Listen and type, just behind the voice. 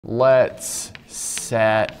let's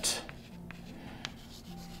set,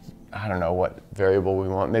 I don't know what variable we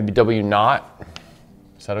want, maybe W naught,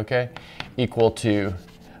 is that okay? Equal to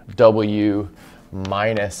W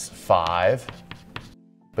minus 5.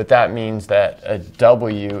 But that means that a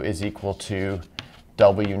W is equal to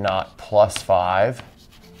W naught plus 5,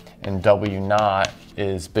 and W naught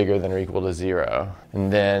is bigger than or equal to 0.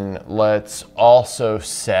 And then let's also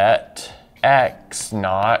set X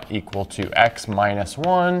naught equal to X minus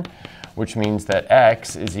 1, which means that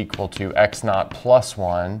X is equal to X naught plus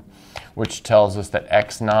 1, which tells us that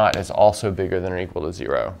X naught is also bigger than or equal to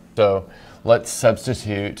 0. So let's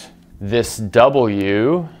substitute this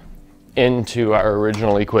W into our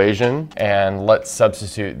original equation, and let's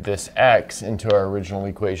substitute this X into our original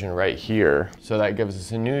equation right here. So that gives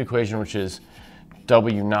us a new equation, which is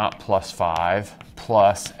W naught plus 5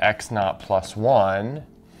 plus X naught plus 1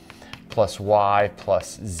 plus Y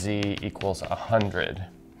plus Z equals 100.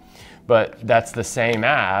 But that's the same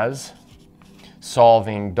as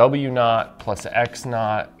solving W naught plus X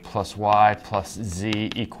naught plus Y plus Z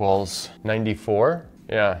equals 94.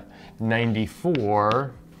 Yeah,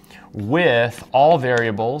 94 with all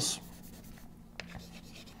variables,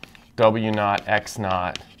 W naught, X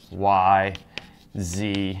naught, Y,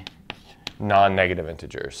 Z, non-negative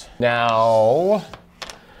integers. Now,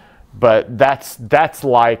 but that's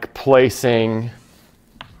like placing,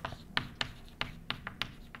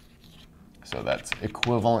 so that's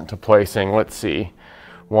equivalent to placing, let's see,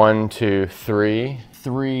 1, 2, 3,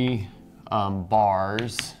 3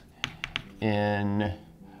 bars in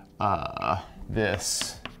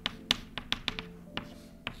this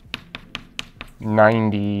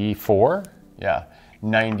 94, yeah,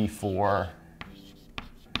 94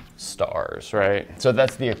 stars, right? So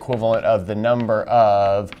that's the equivalent of the number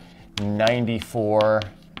of 94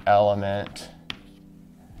 element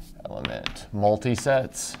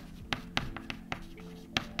multisets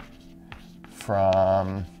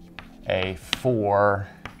from a 4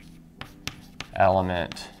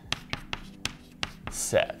 element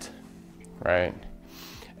set, right?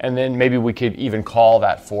 And then maybe we could even call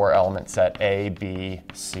that 4 element set A, B,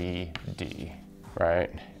 C, D, right?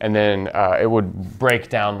 And then it would break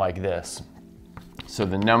down like this. So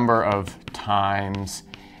the number of times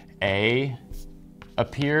A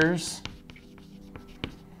appears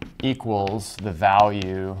equals the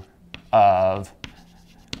value of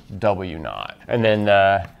W naught. And then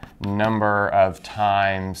the number of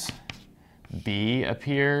times B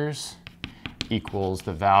appears equals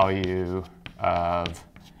the value of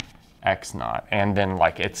X naught, and then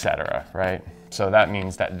like etc., right? So that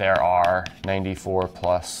means that there are 94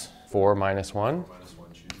 plus 4 minus 1?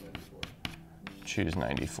 Choose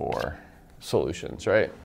 94 solutions, right?